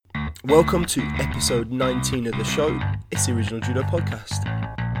Welcome to episode 19 of the show. It's the Original Judo Podcast.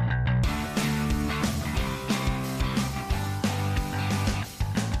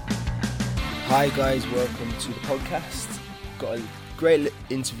 Hi guys, welcome to the podcast. Got a great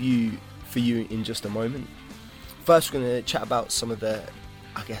interview for you in just a moment. First, we're going to chat about some of the,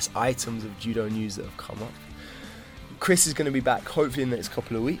 items of judo news that have come up. Chris is going to be back hopefully in the next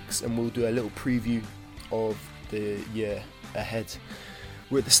couple of weeks, and we'll do a little preview of the year ahead.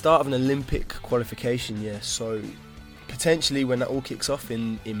 We're at the start of an Olympic qualification year, so potentially when that all kicks off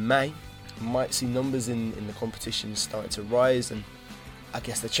in May, we might see numbers in the competition starting to rise, and I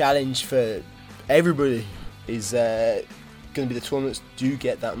guess the challenge for everybody is going to be the tournaments do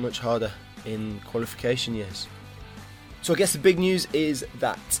get that much harder in qualification years. So I guess the big news is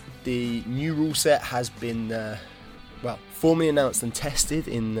that the new rule set has been formally announced and tested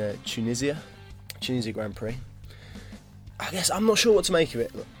in the Tunisia Grand Prix. I guess I'm not sure what to make of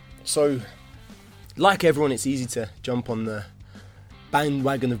it. So, like everyone, it's easy to jump on the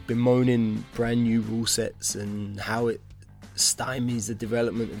bandwagon of bemoaning brand new rule sets and how it stymies the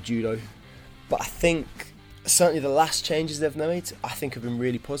development of judo. But I think certainly the last changes they've made, I think have been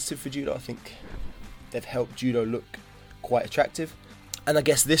really positive for judo. I think they've helped judo look quite attractive. And I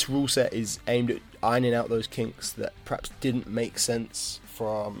guess this rule set is aimed at ironing out those kinks that perhaps didn't make sense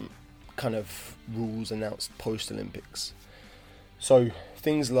from kind of rules announced post-Olympics. So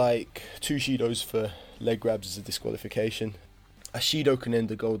things like 2 shidos for leg grabs as a disqualification, a shido can end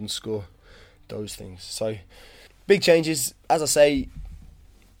a golden score, those things. So big changes. As I say,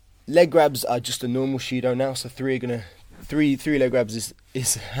 leg grabs are just a normal shido now, so three leg grabs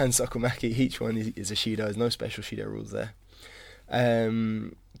is hand sakomaki. Each one is a shido. There's no special shido rules there.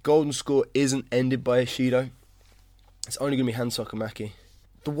 Golden score isn't ended by a shido. It's only going to be hand sakomaki.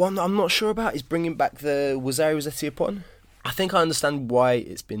 The one that I'm not sure about is bringing back the Wazari Rossetti upon. I think I understand why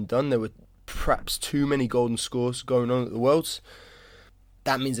it's been done. There were perhaps too many golden scores going on at the Worlds.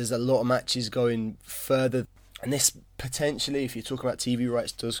 That means there's a lot of matches going further. And this potentially, if you're talking about TV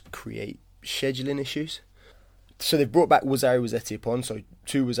rights, does create scheduling issues. So they've brought back Wazari Rossetti upon, so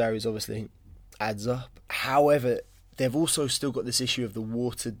 2 Wazaris obviously adds up. However, they've also still got this issue of the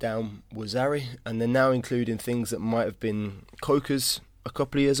watered down Wazari, and they're now including things that might have been Kokas a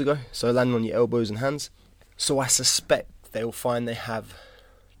couple of years ago, so landing on your elbows and hands. So I suspect they'll find they have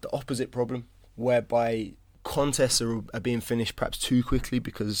the opposite problem, whereby contests are being finished perhaps too quickly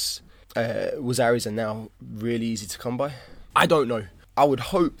because Wazaris are now really easy to come by. I don't know. I would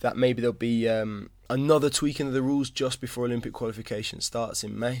hope that maybe there'll be another tweaking of the rules just before Olympic qualification starts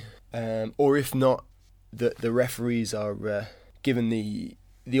in May. Or if not, the referees are given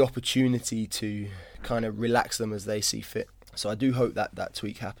the opportunity to kind of relax them as they see fit. So I do hope that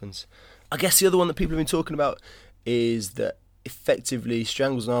tweak happens. I guess the other one that people have been talking about is that effectively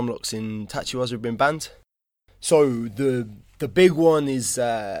strangles and arm locks in tachiwaza have been banned. So the big one is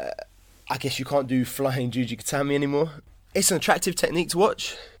I guess you can't do flying jujikatami anymore. It's an attractive technique to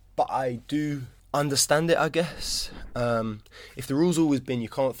watch, but I do understand it, I guess. If the rule's always been you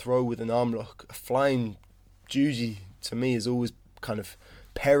can't throw with an arm lock, a flying juji to me has always kind of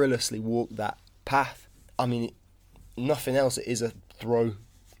perilously walked that path. I mean, nothing else, it is a throw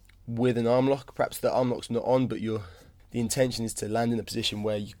with an arm lock. Perhaps the arm lock's not on, but the intention is to land in a position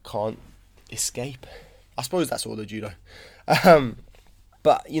where you can't escape. I suppose that's all the judo.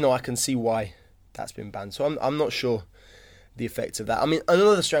 But, I can see why that's been banned. So I'm not sure the effects of that. I mean,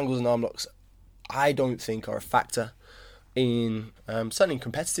 another strangles and arm locks I don't think are a factor in, certainly in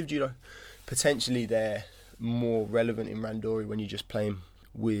competitive judo. Potentially they're more relevant in randori when you're just playing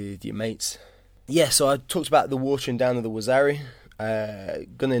with your mates. Yeah, so I talked about the watering down of the Wazari.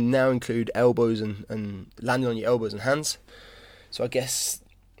 Going to now include elbows and landing on your elbows and hands. So I guess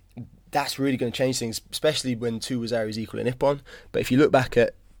that's really going to change things, especially when 2 Wazaris equal an ippon. But if you look back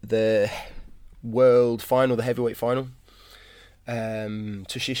at the world final, the heavyweight final,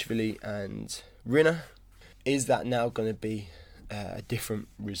 Tushishvili and Rina, is that now going to be a different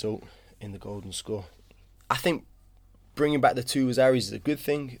result in the golden score? I think bringing back the 2 Wazaris is a good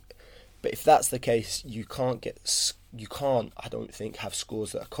thing. But if that's the case, you can't, I don't think, have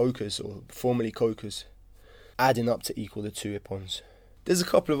scores that are Kokas or formerly Kokas adding up to equal the 2 ippons. There's a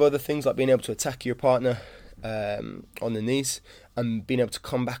couple of other things like being able to attack your partner on the knees and being able to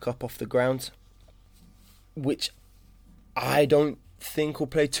come back up off the ground, which I don't think will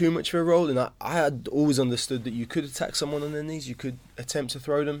play too much of a role. And I had always understood that you could attack someone on their knees, you could attempt to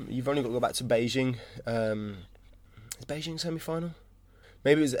throw them. You've only got to go back to Beijing. Is Beijing semi-final?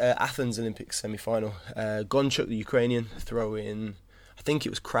 Maybe it was Athens Olympics semi-final. Gonchuk, the Ukrainian, throw in, I think it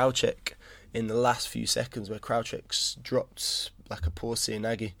was Krauchek in the last few seconds where Krauchek's dropped like a poor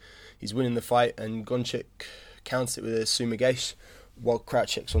Nagi. He's winning the fight and Gonchik counts it with a Sumigesh while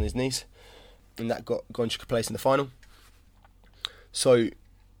Krauchek's on his knees, and that got Gonchik a place in the final. So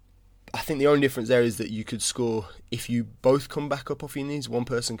I think the only difference there is that you could score if you both come back up off your knees. One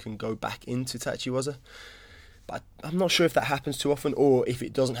person can go back into Tachiwaza. But I'm not sure if that happens too often, or if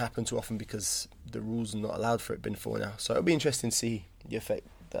it doesn't happen too often because the rules are not allowed for it before now. So it'll be interesting to see the effect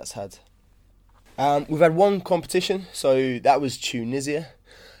that's had. We've had one competition, so that was Tunisia.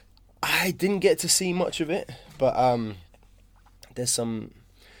 I didn't get to see much of it, but there's some,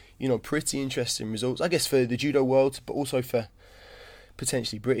 pretty interesting results. I guess for the judo world, but also for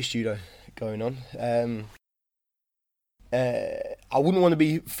potentially British judo going on. I wouldn't want to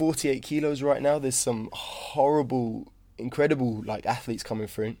be 48 kilos right now. There's some horrible, incredible athletes coming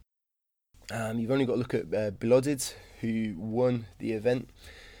through. You've only got to look at Bilodid, who won the event,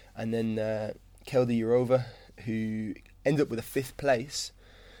 and then Kelda Yurova, who ended up with a 5th place,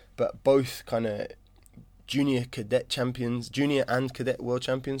 but both kind of junior and cadet world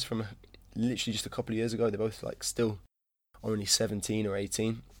champions from literally just a couple of years ago. They're both still only 17 or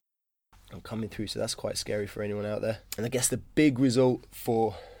 18. And coming through, so that's quite scary for anyone out there. And I guess the big result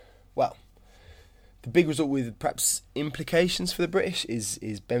with perhaps implications for the British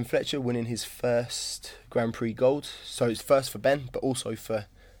is Ben Fletcher winning his first Grand Prix gold. So it's first for Ben, but also for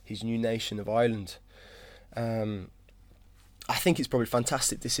his new nation of Ireland. I think it's probably a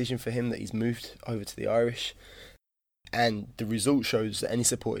fantastic decision for him that he's moved over to the Irish. And the result shows that any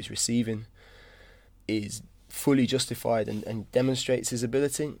support he's receiving is fully justified and demonstrates his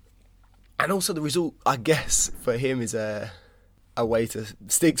ability. And also the result, I guess, for him is a way to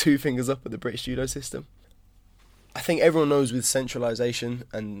stick 2 fingers up at the British judo system. I think everyone knows with centralisation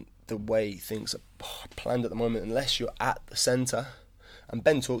and the way things are planned at the moment, unless you're at the centre, and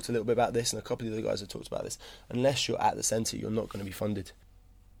Ben talked a little bit about this and a couple of the other guys have talked about this, unless you're at the centre, you're not going to be funded.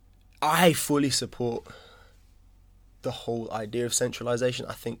 I fully support the whole idea of centralisation.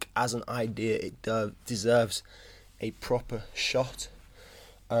 I think as an idea it deserves a proper shot.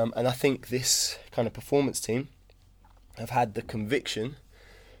 And I think this kind of performance team have had the conviction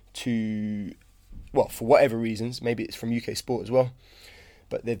to, for whatever reasons, maybe it's from UK Sport as well,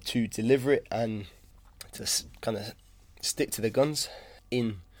 but they've to deliver it and to kind of stick to their guns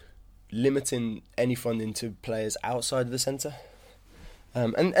in limiting any funding to players outside of the centre.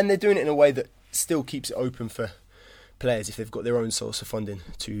 And they're doing it in a way that still keeps it open for players if they've got their own source of funding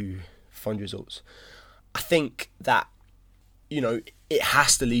to fund results. I think that, it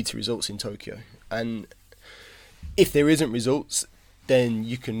has to lead to results in Tokyo. And if there isn't results, then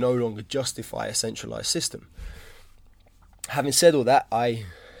you can no longer justify a centralised system. Having said all that, I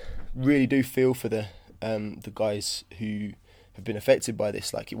really do feel for the guys who have been affected by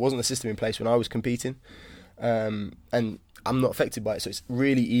this. It wasn't a system in place when I was competing, and I'm not affected by it, so it's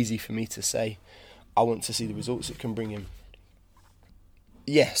really easy for me to say I want to see the results it can bring in.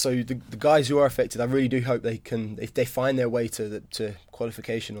 Yeah, so the guys who are affected, I really do hope if they find their way to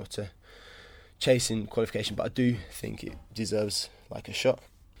qualification or to chasing qualification, but I do think it deserves a shot.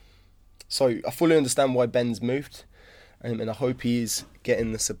 So I fully understand why Ben's moved, and I hope he is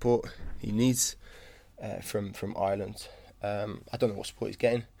getting the support he needs from Ireland. I don't know what support he's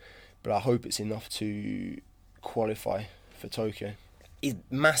getting, but I hope it's enough to qualify for Tokyo. It's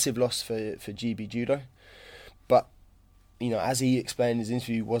a massive loss for GB Judo, but as he explained in his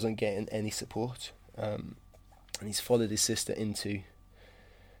interview, he wasn't getting any support, and he's followed his sister into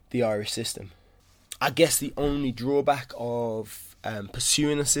the Irish system. I guess the only drawback of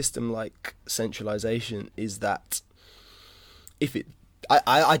pursuing a system like centralisation is that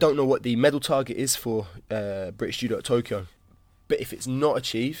I don't know what the medal target is for British Judo at Tokyo, but if it's not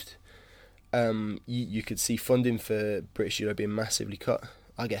achieved, you could see funding for British Judo being massively cut,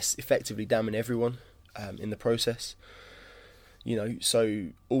 I guess effectively damning everyone in the process. So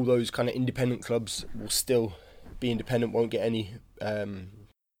all those kind of independent clubs will still be independent, won't get any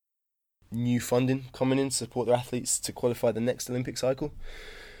new funding coming in to support their athletes to qualify the next Olympic cycle.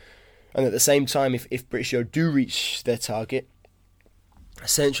 And at the same time, if British Judo do reach their target,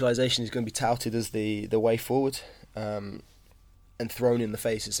 centralisation is going to be touted as the way forward, and thrown in the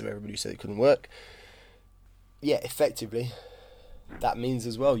faces of everybody who said it couldn't work. Yeah, effectively, that means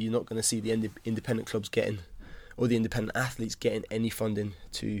as well you're not going to see the independent clubs getting, or the independent athletes getting any funding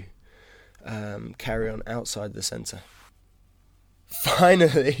to carry on outside the centre.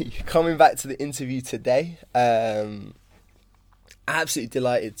 Finally, coming back to the interview today, absolutely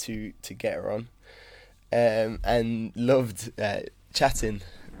delighted to get her on, and loved chatting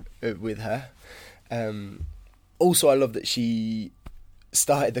with her. Also, I love that she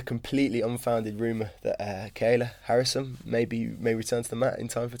started the completely unfounded rumour that Kayla Harrison may return to the mat in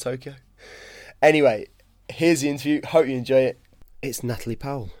time for Tokyo. Anyway, here's the interview. Hope you enjoy it. It's Natalie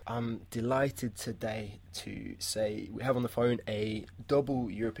Powell. I'm delighted today to say we have on the phone a double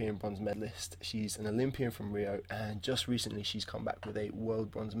European bronze medalist. She's an Olympian from Rio, and just recently she's come back with a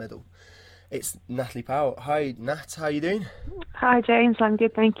world bronze medal. It's Natalie Powell. Hi, Nat. How are you doing? Hi, James. I'm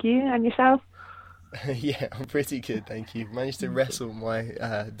good, thank you. And yourself? Yeah, I'm pretty good, thank you. Managed to wrestle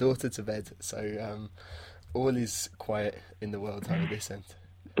my daughter to bed, so all is quiet in the world over this end.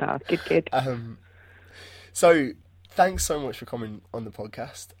 Oh, good. So thanks so much for coming on the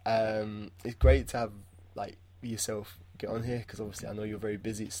podcast. It's great to have yourself get on here, because obviously I know you're very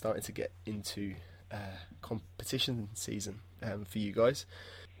busy. It's starting to get into competition season for you guys.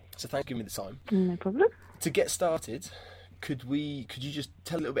 So thanks for giving me the time. No problem. To get started, could you just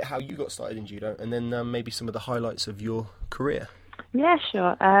tell a little bit how you got started in judo, and then maybe some of the highlights of your career? Yeah,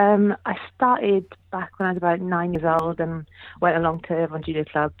 sure. I started back when I was about 9 years old and went along to Avon Judo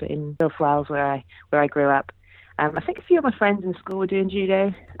Club in North Wales, where I grew up. I think a few of my friends in school were doing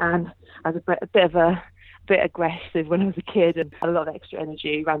judo, and I was a bit aggressive when I was a kid and had a lot of extra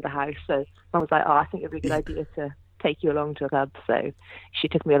energy around the house. So I was like, I think it'd be a good idea to take you along to a club. So she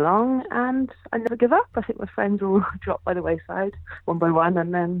took me along, and I never give up. I think my friends all dropped by the wayside one by one,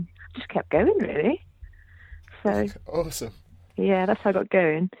 and then just kept going, really. So awesome. Yeah, that's how I got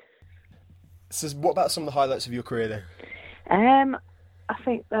going. So what about some of the highlights of your career then? I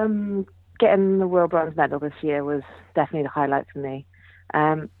think getting the world bronze medal this year was definitely the highlight for me.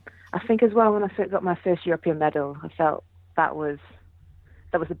 I think as well, when I got my first European medal, I felt that was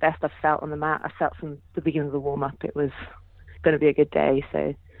the best I've felt on the mat. I felt from the beginning of the warm-up it was going to be a good day,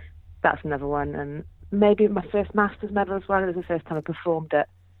 so that's another one. And maybe my first Masters medal as well. It was the first time I performed at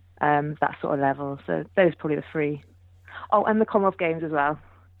that sort of level. So those are probably the three. Oh, and the Commonwealth Games as well,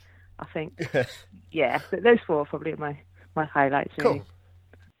 I think. Yeah, those four are probably my highlights, really. Cool.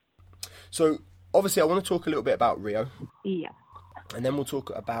 So, obviously, I want to talk a little bit about Rio. Yeah. And then we'll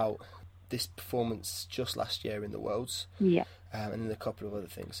talk about this performance just last year in the Worlds. Yeah. And then a couple of other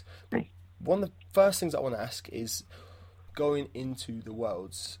things. Nice. One of the first things I want to ask is, going into the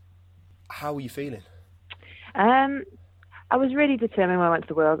Worlds, how were you feeling? I was really determined when I went to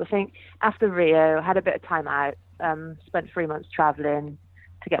the Worlds. I think after Rio, I had a bit of time out, spent 3 months travelling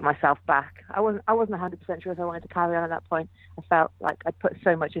to get myself back. I wasn't 100% sure if I wanted to carry on at that point. I felt like I'd put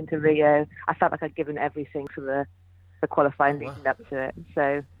so much into Rio. I felt like I'd given everything for the qualifying leading up to it.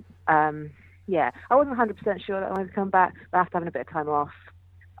 So, yeah, I wasn't 100% sure that I wanted to come back, but after having a bit of time off,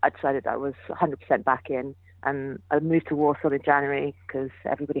 I decided I was 100% back in, and I moved to Warsaw in January because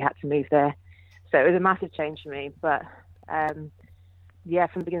everybody had to move there. So it was a massive change for me, but yeah,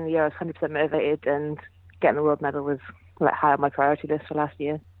 from the beginning of the year, I was 100% motivated, and getting the world medal was high on my priority list for last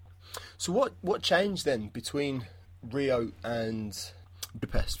year. So what changed then between Rio and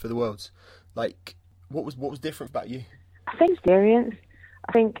Budapest for the Worlds? What was different about you? I think experience.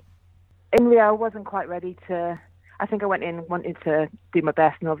 I think in Rio I wasn't quite ready to. I think I went in wanting to do my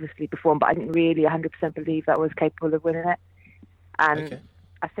best and obviously perform, but I didn't really 100% believe that I was capable of winning it. And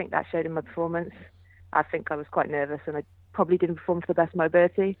I think that showed in my performance. I think I was quite nervous, and I probably didn't perform to the best of my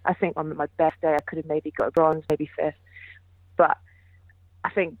ability. I think on my best day I could have maybe got a bronze, maybe fifth. But I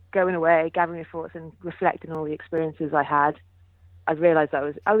think going away, gathering my thoughts and reflecting on all the experiences I had, I realised I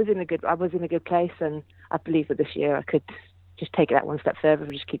was in a good place, and I believe that this year I could just take it that one step further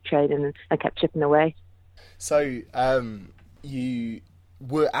and just keep training and kept chipping away. So you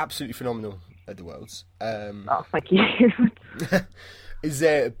were absolutely phenomenal at the Worlds. Oh, thank you. Is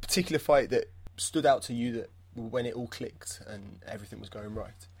there a particular fight that stood out to you that when it all clicked and everything was going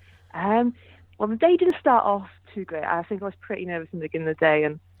right? Well, the day didn't start off too great. I think I was pretty nervous in the beginning of the day,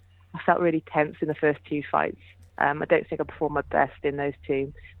 and I felt really tense in the first two fights. I don't think I performed my best in those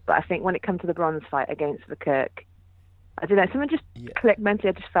two, but I think when it came to the bronze fight against Kirk, I don't know, something just clicked mentally.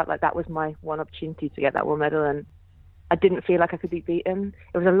 I just felt like that was my one opportunity to get that world medal, and I didn't feel like I could be beaten.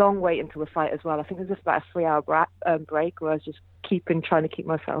 It was a long wait until the fight as well. I think it was just about a 3-hour break where I was just trying to keep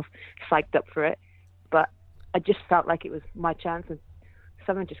myself psyched up for it. But I just felt like it was my chance, and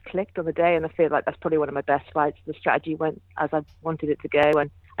something just clicked on the day, and I feel like that's probably one of my best fights. The strategy went as I wanted it to go,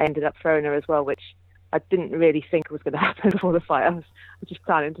 and I ended up throwing her as well, which I didn't really think was going to happen before the fight. I was just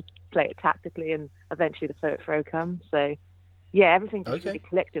planning to play it tactically, and eventually the throw come. So, yeah, everything just really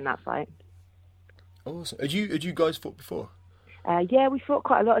clicked in that fight. Awesome. Had you guys fought before? Yeah, we fought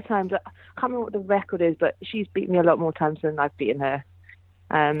quite a lot of times. I can't remember what the record is, but she's beaten me a lot more times than I've beaten her.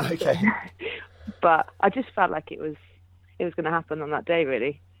 But I just felt like it was going to happen on that day.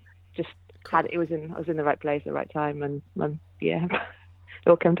 Really, I was in the right place at the right time, and yeah. it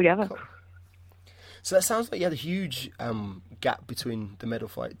all came together. Cool. So that sounds like you had a huge gap between the medal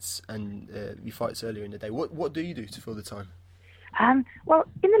fights and your fights earlier in the day. What do you do to fill the time? Well,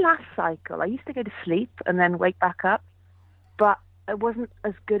 in the last cycle, I used to go to sleep and then wake back up, but I wasn't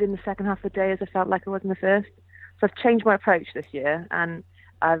as good in the second half of the day as I felt like I was in the first. So I've changed my approach this year, and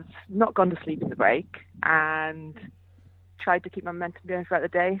I've not gone to sleep in the break and tried to keep my momentum going throughout the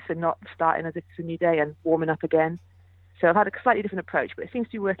day, so not starting as if it's a new day and warming up again. So I've had a slightly different approach, but it seems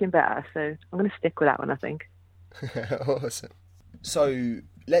to be working better, so I'm going to stick with that one, I think. Awesome. So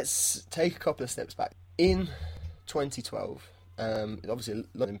let's take a couple of steps back. In 2012, obviously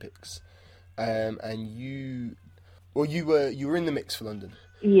Olympics, and you were in the mix for London.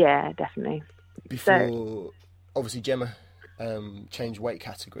 Yeah, definitely. Before, obviously, Gemma changed weight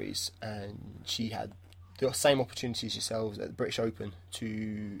categories, and she had the same opportunities yourselves at the British Open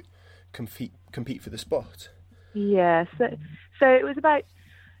to compete for the spot. Yeah, so it was about,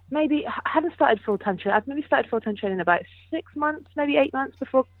 maybe I hadn't started full-time training. I'd maybe started full-time training about 6 months, maybe 8 months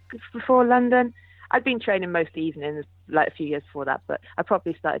before London. I'd been training most evenings, like a few years before that, but I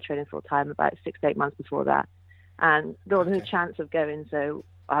probably started training full-time about 6 to 8 months before that. And there was a chance of going, so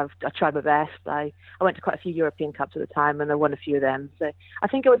I tried my best. I went to quite a few European Cups at the time, and I won a few of them. So I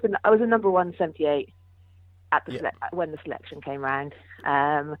think I was a number 178 at when the selection came round.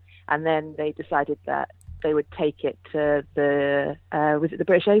 And then they decided that they would take it to the the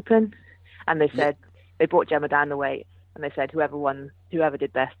British Open, and they said they brought Gemma down the weight, and they said whoever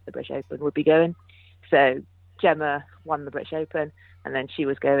did best at the British Open would be going. So Gemma won the British Open, and then she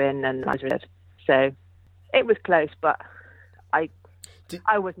was going, and I was reserved. So it was close, but I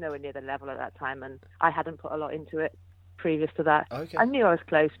was nowhere near the level at that time, and I hadn't put a lot into it previous to that. Okay. I knew I was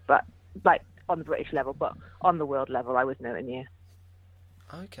close, but like on the British level, but on the world level, I was nowhere near.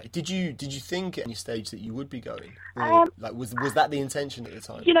 Okay. Did you think at any stage that you would be going? Or, was that the intention at the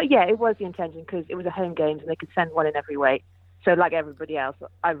time? Yeah, it was the intention because it was a home games and they could send one in every weight. So like everybody else,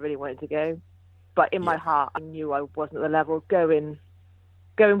 I really wanted to go, but in my heart, I knew I wasn't at the level. Going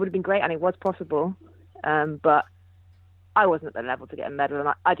would have been great, and it was possible, but I wasn't at the level to get a medal, and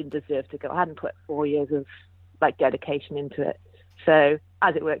I didn't deserve to go. I hadn't put 4 years of like dedication into it. So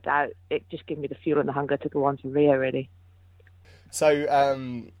as it worked out, it just gave me the fuel and the hunger to go on to Rio, really. So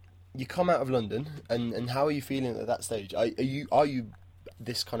you come out of London, and how are you feeling at that stage? Are you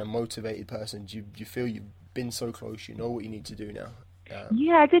this kind of motivated person? Do you feel you've been so close? You know what you need to do now?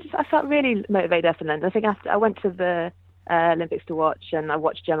 Yeah, I did. I felt really motivated after London. I think after I went to the Olympics to watch, and I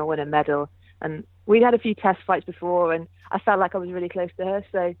watched Gemma win a medal, and we'd had a few test fights before, and I felt like I was really close to her.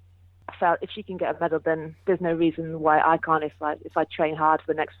 So I felt if she can get a medal, then there's no reason why I can't if I train hard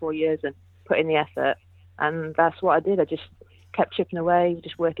for the next 4 years and put in the effort. And that's what I did. I just kept chipping away,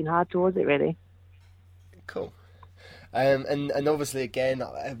 just working hard towards it, really. Cool. And obviously, again,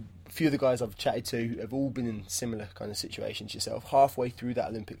 a few of the guys I've chatted to have all been in similar kind of situations yourself. Halfway through that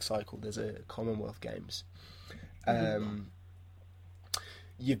Olympic cycle, there's a Commonwealth Games.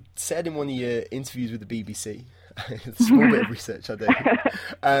 You've said in one of your interviews with the BBC, a small bit of research I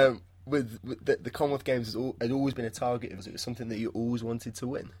did, with the Commonwealth Games had always been a target. It was something that you always wanted to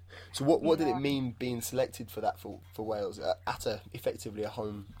win. So what did it mean being selected for that for Wales at effectively a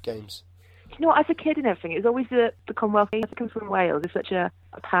home games? You know, as a kid and everything, it was always the Commonwealth Games. I come from Wales. There's such a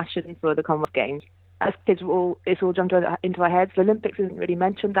passion for the Commonwealth Games. As kids, it's all jumped into our heads. The Olympics isn't really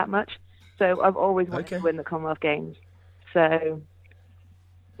mentioned that much. So I've always wanted to win the Commonwealth Games. So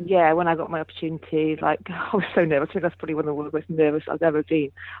yeah, when I got my opportunity, I was so nervous. I think that's probably one of the most nervous I've ever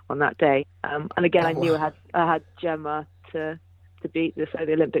been on that day. And again, I knew I had Gemma to beat the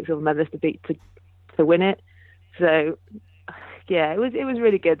Olympic silver medalist to win it. So yeah, it was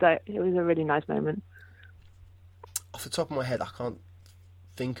really good. It was a really nice moment. Off the top of my head, I can't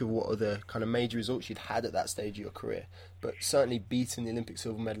think of what other kind of major results you'd had at that stage of your career, but certainly beating the Olympic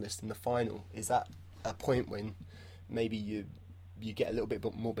silver medalist in the final, is that a point when maybe you get a little bit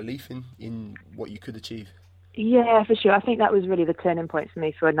more belief in what you could achieve? Yeah, for sure. I think that was really the turning point for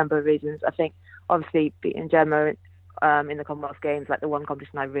me for a number of reasons. I think obviously beating Gemma in the Commonwealth Games, like the one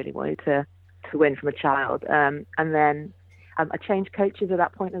competition I really wanted to win from a child. And then I changed coaches at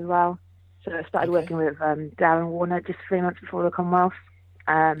that point as well. So I started working with Darren Warner just 3 months before the Commonwealth.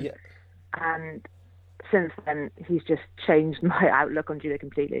 And since then, he's just changed my outlook on judo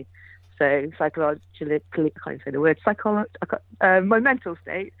completely. So psychologically, I can't even say the word, my mental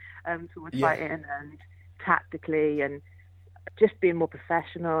state towards fighting and tactically and just being more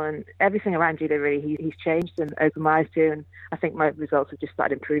professional and everything around judo, really, he's changed and opened my eyes to, and I think my results have just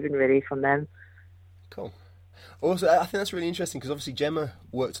started improving really from then. Cool. Also, I think that's really interesting because obviously Gemma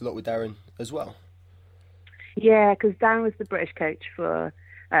worked a lot with Darren as well. Yeah, because Darren was the British coach for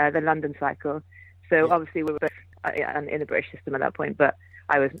the London cycle. So Yeah. obviously we were both in the British system at that point, but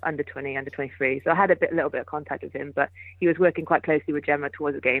I was under 20, under 23. So I had a little bit of contact with him, but he was working quite closely with Gemma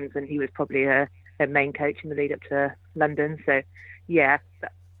towards the games, and he was probably her main coach in the lead up to London. So yeah,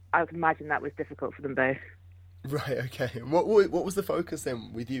 I would imagine that was difficult for them both. Right, okay. And what was the focus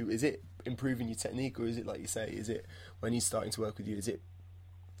then with you? Is it improving your technique, or is it, like you say, is it when he's starting to work with you, is it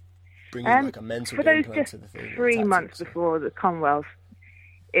bringing like a mental for game those plan just to the thing? 3 months before the Commonwealth,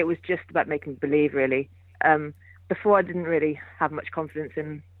 it was just about making believe, really. Before, I didn't really have much confidence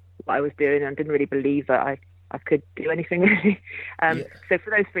in what I was doing, and didn't really believe that I could do anything, really. So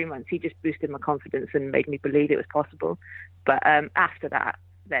for those 3 months, he just boosted my confidence and made me believe it was possible. But after that,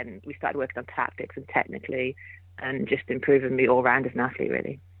 then we started working on tactics and technically, and just improving me all round as an athlete,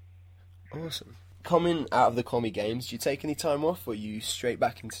 really. Awesome. Coming out of the Commie Games, did you take any time off, or are you straight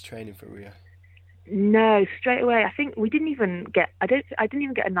back into training for Rio? No, straight away. I think we didn't even get. I didn't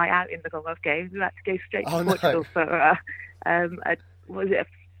even get a night out in the Commonwealth Games. We had to go straight to Portugal for was it a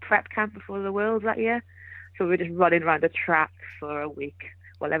prep camp before the Worlds that year? So we were just running around the track for a week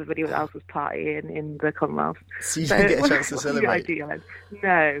while everybody else was partying in the Commonwealth. So you didn't get a chance to celebrate?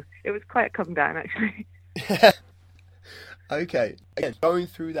 No, it was quite a come down actually. Okay. Again, going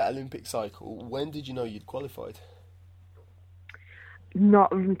through that Olympic cycle, when did you know you'd qualified?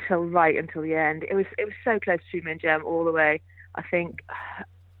 Not until the end. It was so close to me and Gem all the way. I think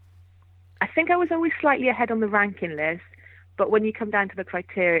I was always slightly ahead on the ranking list, but when you come down to the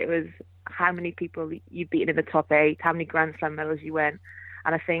criteria, it was how many people you beaten in the top 8, how many Grand Slam medals you won,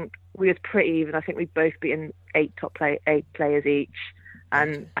 and I think we was pretty even. I think we both beaten 8 players each,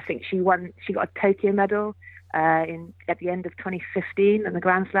 and I think she got a Tokyo medal at the end of 2015 in the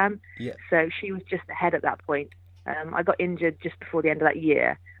Grand Slam. Yeah. So she was just ahead at that point. I got injured just before the end of that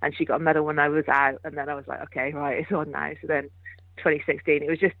year, and she got a medal when I was out, and then I was like, okay, right, it's on now. So then 2016, it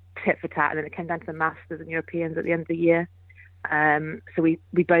was just tit for tat, and then it came down to the Masters and Europeans at the end of the year. So we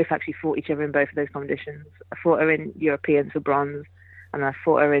both actually fought each other in both of those competitions. I fought her in Europeans for bronze, and I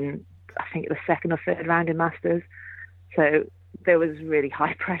fought her in, I think, the second or third round in Masters. So there was really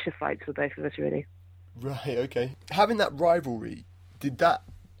high pressure fights for both of us, really. Right, okay. Having that rivalry, did that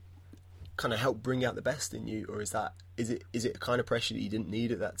kind of help bring out the best in you, or is it a kind of pressure that you didn't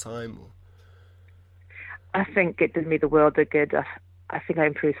need at that time? Or? I think it did me the world of good. I think I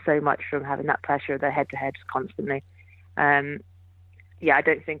improved so much from having that pressure of the head-to-heads constantly. I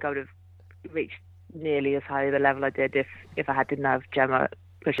don't think I would have reached nearly as high the level I did if I didn't have Gemma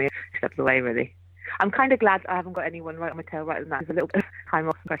pushing me steps away, really. I'm kind of glad I haven't got anyone right on my tail right than that. It's a little bit of time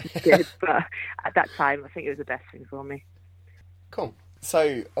off pressure did, but at that time I think it was the best thing for me. Cool.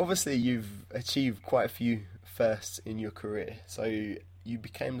 So obviously you've achieved quite a few firsts in your career. So you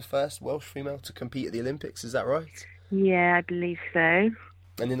became the first Welsh female to compete at the Olympics, is that right? Yeah, I believe so.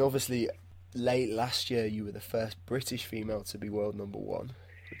 And then obviously late last year you were the first British female to be world number 1,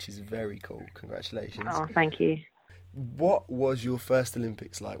 which is very cool. Congratulations. Oh, thank you. What was your first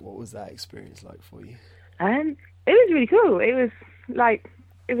Olympics like? What was that experience like for you? It was really cool. It was like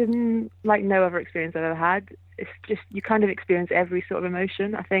no other experience I've ever had. It's just, you kind of experience every sort of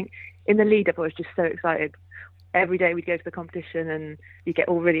emotion. I think in the lead up I was just so excited. Every day we'd go to the competition and you get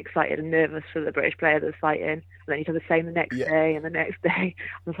all really excited and nervous for the British player that's fighting, and then you'd have the same the next day and the next day.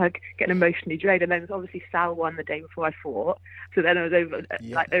 I was like getting emotionally drained, and then obviously Sal won the day before I fought, so then I was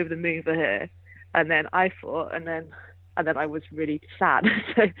over the moon for her, and then I fought, and then I was really sad.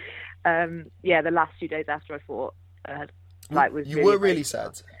 So the last few days after I fought, was you were really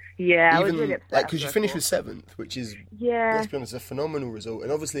sad. Yeah, even, I was really upset. Because you finished with 7th, which is, let's be honest, a phenomenal result.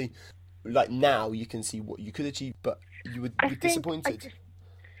 And obviously, like now you can see what you could achieve, but you were disappointed.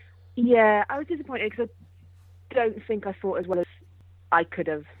 I was disappointed because I don't think I fought as well as I could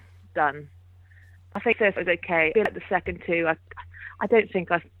have done. I think first I was okay. I feel like the second two, I don't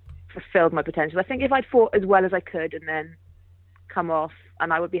think I fulfilled my potential. I think if I'd fought as well as I could and then come off,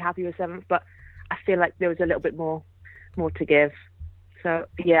 and I would be happy with 7th, but I feel like there was a little bit more to give. So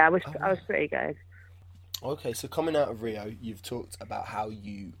I was pretty good. Okay, so coming out of Rio, you've talked about how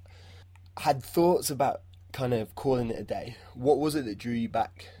you had thoughts about kind of calling it a day. What was it that drew you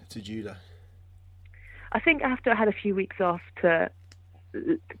back to judo? I think after I had a few weeks off to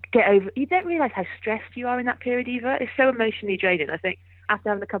get over, you don't realise how stressed you are in that period either. It's so emotionally draining. I think after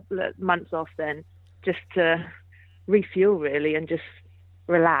having a couple of months off then, just to refuel really and just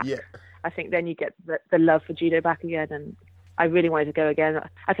relax, I think then you get the love for judo back again, and I really wanted to go again.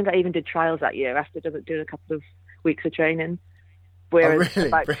 I think I even did trials that year after doing a couple of weeks of training. Whereas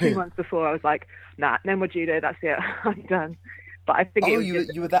about 2 months before, I was like, nah, no more judo, that's it, I'm done. But I think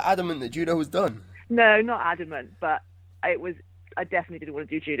you were that adamant that judo was done? No, not adamant, but it was I definitely didn't want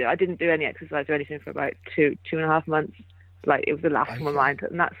to do judo. I didn't do any exercise or anything for about 2.5 months. Like, it was the last on my mind,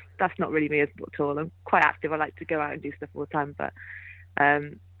 and that's not really me at all. I'm quite active. I like to go out and do stuff all the time, but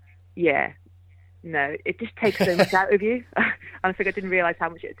no, it just takes so much out of you. I think I didn't realise how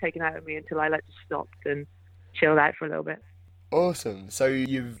much it had taken out of me until I just stopped and chilled out for a little bit. Awesome. So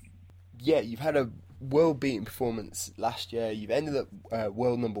you've had a world-beating performance last year. You've ended up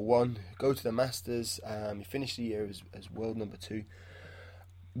world number 1, go to the Masters. You finished the year as world number 2.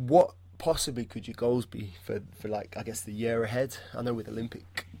 What possibly could your goals be for like, I guess, the year ahead? I know with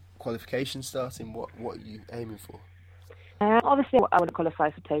Olympic qualification starting, what are you aiming for? Obviously, I want to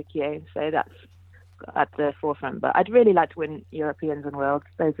qualify for Tokyo, so that's at the forefront. But I'd really like to win Europeans and Worlds.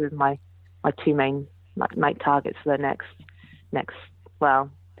 Those are my 2 main targets for the next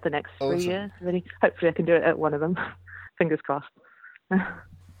 3 years. Really, hopefully, I can do it at one of them. Fingers crossed.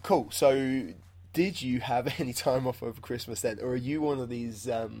 Cool. So, did you have any time off over Christmas then, or are you one of these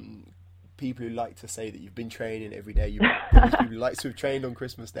people who like to say that you've been training every day? You're one of these people who likes to have trained on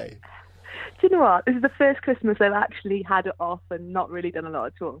Christmas Day. Do you know what? This is the first Christmas I've actually had it off and not really done a lot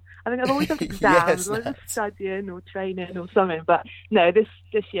at all. I think I've always had exams, or either studying or training or something. But no, this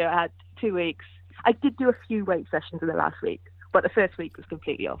year I had 2 weeks. I did do a few weight sessions in the last week, but the first week was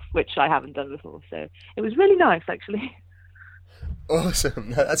completely off, which I haven't done before. So it was really nice, actually.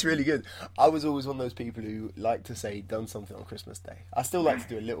 Awesome. That's really good. I was always one of those people who like to say done something on Christmas Day. I still like to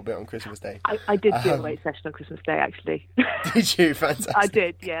do a little bit on Christmas Day. I did do a weight session on Christmas Day, actually. Did you? Fantastic. I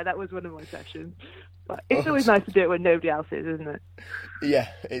did, yeah. That was one of my sessions. But it's always nice to do it when nobody else is, isn't it? Yeah,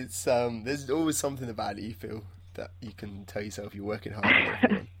 it's there's always something about it you feel that you can tell yourself you're working hard on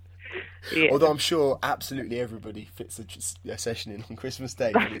everyone. Yeah. Although I'm sure absolutely everybody fits a session in on Christmas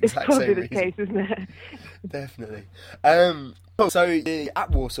Day for the exact same reason. It's probably the case, isn't it? Definitely. So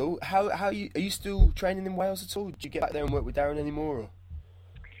at Warsaw, how are you still training in Wales at all? Do you get back there and work with Darren anymore?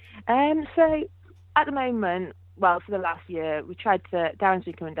 So at the moment, well, for the last year, Darren's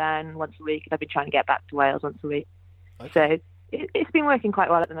been coming down once a week, and I've been trying to get back to Wales once a week. Okay. So it's been working quite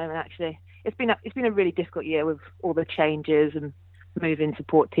well at the moment, actually. It's been a really difficult year with all the changes and moving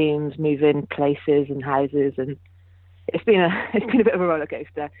support teams, moving places and houses, and it's been a bit of a roller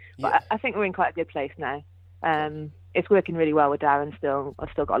coaster. But yeah. I think we're in quite a good place now. It's working really well with Darren still. I've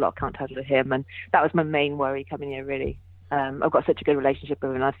still got a lot of contact with him, and that was my main worry coming here, really. I've got such a good relationship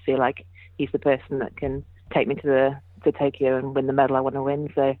with him, and I feel like he's the person that can take me to Tokyo and win the medal I want to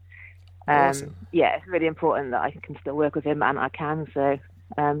win. So, awesome. Yeah, it's really important that I can still work with him, and I can. So,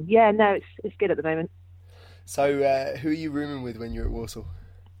 it's good at the moment. So, who are you rooming with when you're at Warsaw?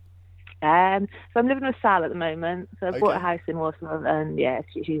 So I'm living with Sal at the moment. So I bought a house in Warsaw, and yeah,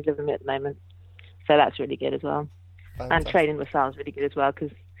 she's living with me at the moment. So that's really good as well. Fantastic. And training with Sal is really good as well,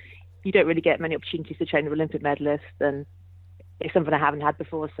 because you don't really get many opportunities to train with Olympic medalists, and it's something I haven't had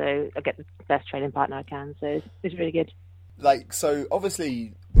before. So I get the best training partner I can. So it's really good. Like, so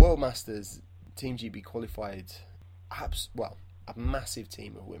obviously, World Masters, Team GB qualified, a massive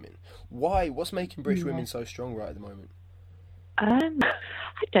team of women. Why? What's making British women so strong right at the moment? I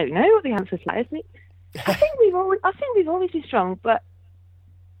don't know what the answer to that is. I think we've always been strong, but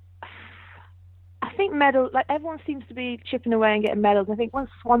I think everyone seems to be chipping away and getting medals. I think once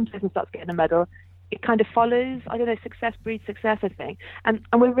one person starts getting a medal, it kind of follows. I don't know, success breeds success, I think. And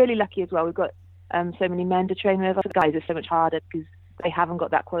we're really lucky as well. We've got so many men to train with. The guys are so much harder because they haven't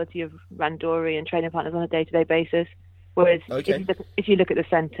got that quality of randori and training partners on a day-to-day basis. Whereas if you look at the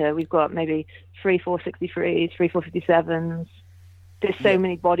centre, we've got maybe 3 463s, 3 457s. There's so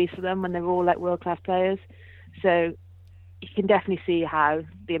many bodies for them, and they're all like world-class players. So you can definitely see how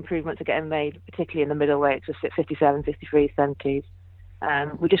the improvements are getting made, particularly in the middleweights with 57, 53, 70s.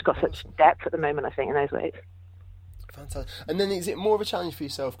 We just got such depth at the moment, I think, in those weights. Fantastic. And then is it more of a challenge for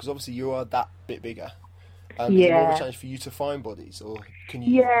yourself, because obviously you are that bit bigger? Is it more of a challenge for you to find bodies, or can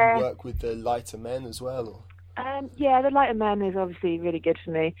you work with the lighter men as well? Or? The lighter men is obviously really good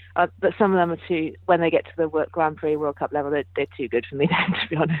for me, but some of them are too. When they get to the Grand Prix, World Cup level, they're too good for me then, to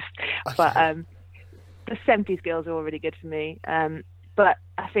be honest. Okay. But the 70s girls are all really good for me. But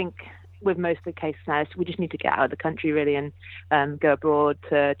I think with most of the cases now, we just need to get out of the country really and go abroad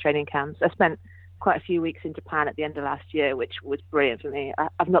to training camps. I spent quite a few weeks in Japan at the end of last year, which was brilliant for me.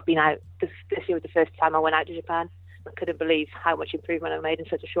 I've not been out. This year was the first time I went out to Japan. I couldn't believe how much improvement I made in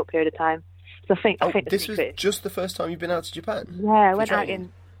such a short period of time. So I think this was just the first time you've been out to Japan? Yeah, I went out in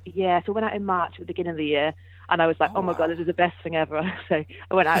March at the beginning of the year, and I was like, oh my God, this is the best thing ever. So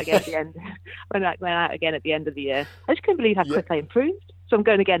I went out again at the end. went out again at the end of the year. I just couldn't believe how quick I improved. So I'm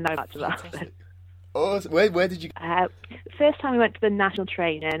going again now after that. Awesome. Where did you go? First time we went to the national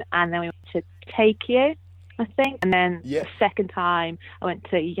training, and then we went to Tokyo. I think. And then Yeah. the second time, I went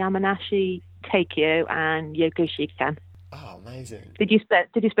to Yamanashi, Tokyo, and Yokosuka. Oh, amazing. Did you spend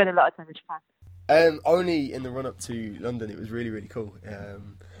a lot of time in Japan? Only in the run up to London. It was really, really cool.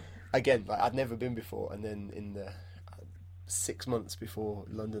 Again, like, I'd never been before, and then in the 6 months before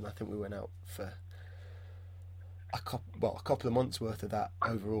London, I think we went out for a couple of months worth of that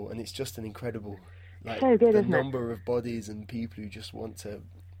overall, and it's just an incredible, like, so good, the isn't number of bodies and people who just want to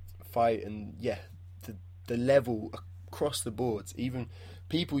fight, and the level across the boards, even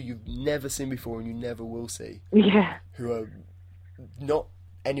people you've never seen before and you never will see, Yeah. who are not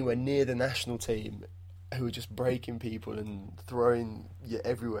anywhere near the national team, who are just breaking people and throwing you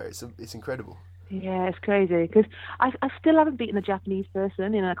everywhere. It's incredible. Yeah, it's crazy because I still haven't beaten a Japanese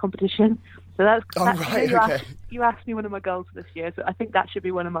person in a competition. So that's right, okay. You asked me one of my goals for this year, so I think that should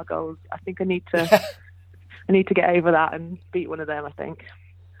be one of my goals. I think I need to get over that and beat one of them. I think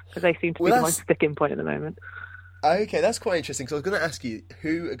because they seem to be my sticking point at the moment. Okay, that's quite interesting. So I was going to ask you,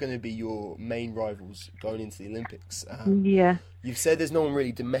 who are going to be your main rivals going into the Olympics? Yeah. You've said there's no one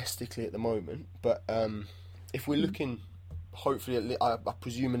really domestically at the moment, but if we're looking, hopefully, I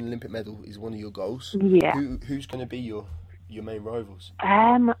presume an Olympic medal is one of your goals. Yeah. Who's going to be your main rivals?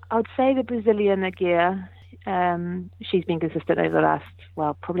 I would say the Brazilian Aguirre. She's been consistent over the last,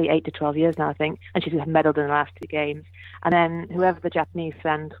 probably 8 to 12 years now, I think, and she's medalled in the last 2 games. And then whoever the Japanese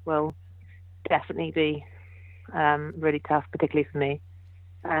send will definitely be really tough, particularly for me.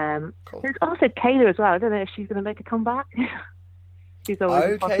 Cool. There's also Kayla as well. I don't know if she's going to make a comeback. She's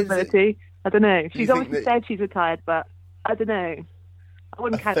always a possibility. I don't know. She's obviously said she's retired, but I don't know. I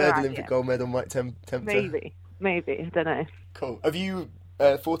wouldn't count her out. A third Olympic gold medal might tempt her. Maybe. I don't know. Cool. Have you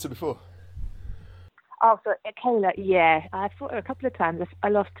fought her before? Oh, so Kayla, yeah. I've fought her a couple of times. I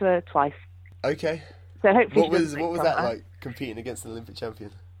lost to her twice. Okay. So hopefully what was that like, competing against an Olympic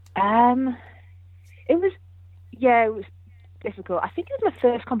champion? It was difficult. I think it was my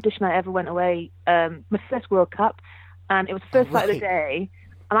first competition I ever went away, my first World Cup, and it was the first fight of the day,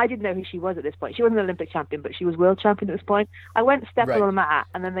 and I didn't know who she was at this point. She wasn't an Olympic champion, but she was world champion at this point. I went stepping on the mat,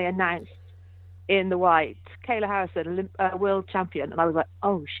 and then they announced in the white, Kayla Harrison, world champion, and I was like,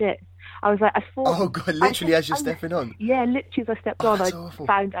 oh shit. I was like, I thought... Oh God, literally as you're stepping on? Yeah, literally as I stepped on, I awful.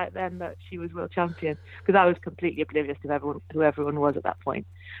 Found out then that she was world champion, because I was completely oblivious to who everyone was at that point.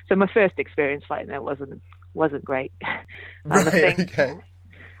 So my first experience fighting there wasn't great. Right, okay.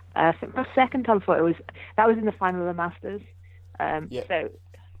 So my second time fight that was in the final of the Masters. So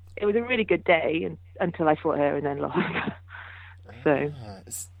it was a really good day until I fought her and then lost. So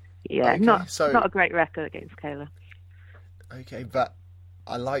yeah, okay. Not a great record against Kayla. Okay, but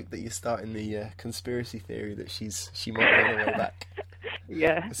I like that you're starting the conspiracy theory that she might be on her way back.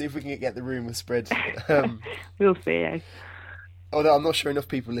 Yeah. Let's see if we can get the rumour spread. We'll see. Eh? Although I'm not sure enough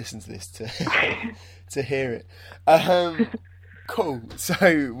people listen to this to hear it. Cool.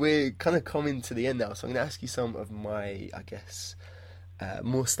 So we're kind of coming to the end now. So I'm going to ask you some of my, I guess,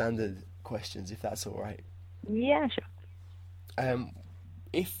 more standard questions, if that's all right. Yeah, sure.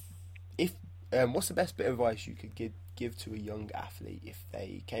 What's the best bit of advice you could give to a young athlete if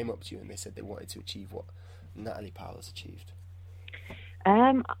they came up to you and they said they wanted to achieve what Natalie Powell has achieved?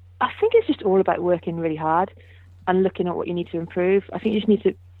 I think it's just all about working really hard and looking at what you need to improve. I think you just need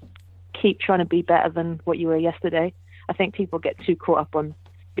to keep trying to be better than what you were yesterday. I think people get too caught up on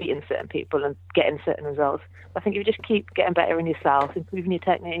beating certain people and getting certain results. I think if you just keep getting better in yourself, improving your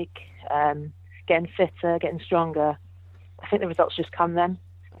technique, getting fitter, getting stronger, I think the results just come then.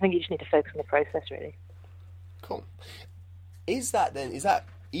 I think you just need to focus on the process, really. Cool. Is that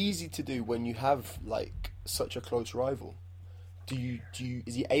easy to do when you have like such a close rival? Is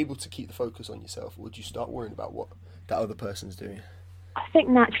he able to keep the focus on yourself, or do you start worrying about what that other person's doing? I think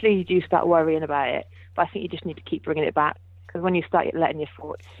naturally you do start worrying about it, but I think you just need to keep bringing it back, because when you start letting your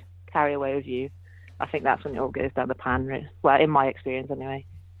thoughts carry away with you, I think that's when it all goes down the pan. Really. Well, in my experience anyway.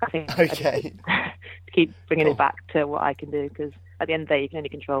 I think okay. I keep bringing it back to what I can do, because at the end of the day you can only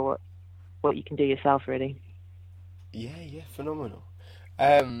control what you can do yourself, really. Yeah, phenomenal.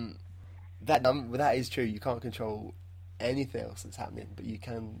 That is true. You can't control anything else that's happening, but you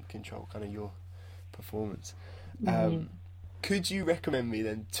can control kind of your performance. Could you recommend me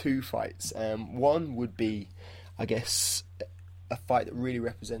then 2 fights? One would be, I guess, a fight that really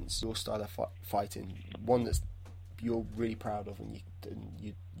represents your style of fighting, one that's you're really proud of, and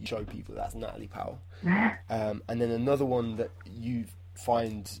you show people that's Natalie Powell. And then another one that you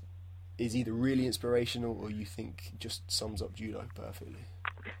find is either really inspirational or you think just sums up judo perfectly.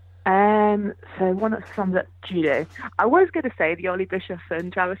 So one that sums up judo. I was going to say the Ollie Bischoff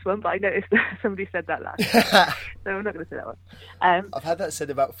and Travis one, but I noticed that somebody said that last time. So I'm not going to say that one. I've had that said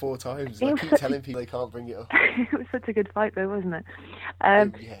about 4 times. I keep telling people they can't bring it up. It was such a good fight though, wasn't it?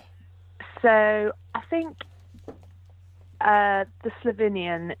 Yeah. So I think the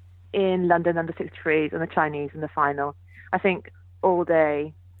Slovenian in London under 63s and the Chinese in the final. I think all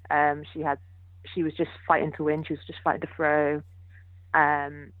day she was just fighting to win. She was just fighting to throw.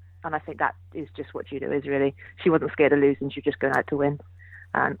 And I think that is just what judo is, really. She wasn't scared of losing. She was just going out to win.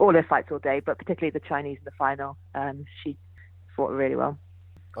 And all her fights all day, but particularly the Chinese in the final, she fought really well.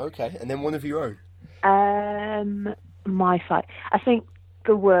 Okay, and then one of your own? My fight. I think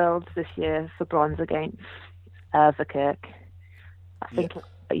the Worlds this year for bronze against Verkerk. I think,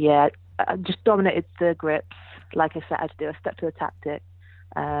 I just dominated the grips. Like I said, I had to do a step to the tactic.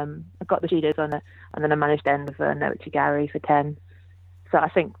 I got the judos on it, and then I managed to end with a Noachigari for 10. So I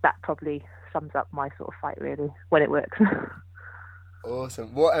think that probably sums up my sort of fight, really, when it works.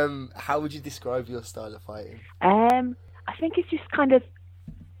 Awesome. What? How would you describe your style of fighting? I think it's just kind of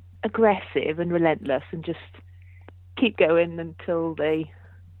aggressive and relentless, and just keep going until they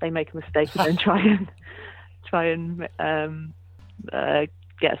make a mistake, and then try and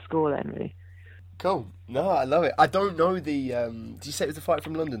get a score. Then, really. Cool. No, I love it. I don't know the. Did you say it was the fight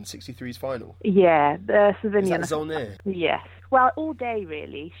from London, 63's final? Yeah, the Slovenian. Is that Zolnir? Yes. Well, all day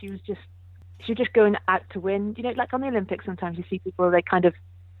really. She was just going out to win. You know, like on the Olympics, sometimes you see people, they kind of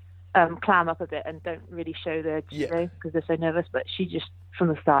clam up a bit and don't really show their judo because they're so nervous. But she just, from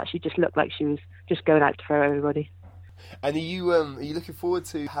the start, she just looked like she was just going out to throw everybody. And are you looking forward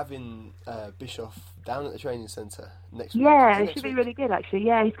to having Bischoff down at the training centre next week? Yeah, it should be really good actually.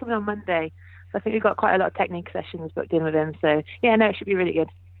 Yeah, he's coming on Monday. So I think we've got quite a lot of technique sessions booked in with him. So yeah, no, it should be really good.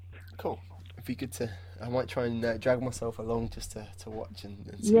 Cool. It'd be good to. I might try and drag myself along just to watch and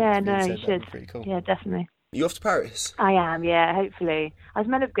see. Yeah, no, you should. Pretty cool. Yeah, definitely. Are you off to Paris? I am, yeah, hopefully. I was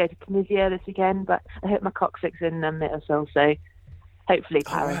meant to go to Tunisia this weekend, but I hurt my coccyx in Mittersill, so hopefully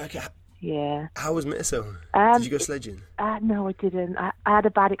Paris. Oh, okay. Yeah. How was Mittersill? Did you go sledging? No, I didn't. I had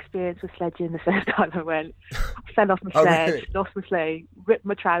a bad experience with sledging the first time I went. I fell off my sled, really? Lost my sleigh, ripped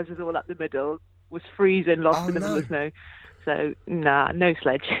my trousers all up the middle, was freezing, lost in the middle of snow. So, no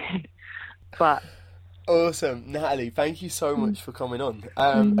sledging. But... Awesome. Natalie, thank you so much for coming on.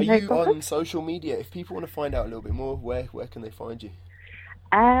 Are you on social media? If people want to find out a little bit more, where can they find you?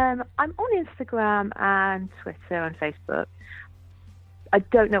 I'm on Instagram and Twitter and Facebook. I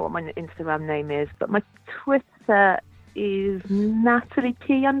don't know what my Instagram name is, but my Twitter is Natalie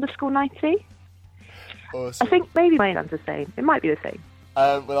P_90. Awesome. I think maybe my name's the same. It might be the same.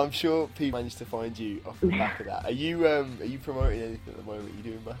 Well, I'm sure people managed to find you off the back of that. Are you promoting anything at the moment? Are you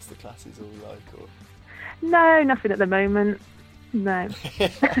doing masterclasses or or? No, nothing at the moment. No.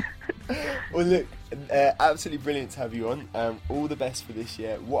 Well, look, absolutely brilliant to have you on. All the best for this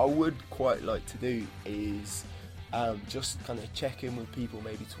year. What I would quite like to do is just kind of check in with people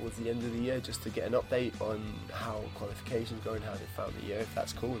maybe towards the end of the year, just to get an update on how qualifications going, how they found the year. If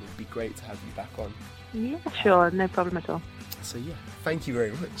that's cool, it'd be great to have you back on. Yeah, sure, no problem at all. So yeah, thank you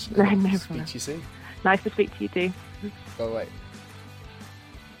very much. No problem. Speak to you soon. Nice to speak to you too. Bye-bye.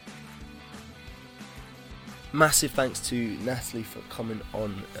 Massive thanks to Natalie for coming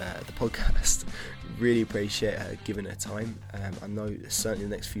on the podcast. Really appreciate her giving her time. I know certainly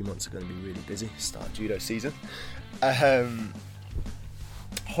the next few months are going to be really busy. Start judo season.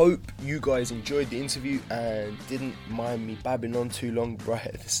 Hope you guys enjoyed the interview and didn't mind me babbling on too long right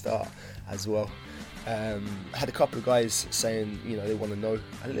at the start as well. I had a couple of guys saying, they want to know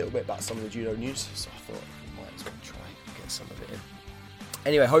a little bit about some of the judo news, so I thought we might as well try and get some of it in.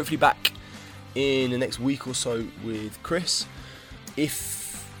 Anyway, hopefully back in the next week or so with Chris.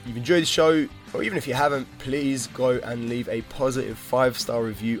 If you've enjoyed the show, or even if you haven't, please go and leave a positive 5-star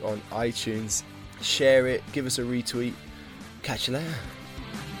review on iTunes. Share it, give us a retweet. Catch you later.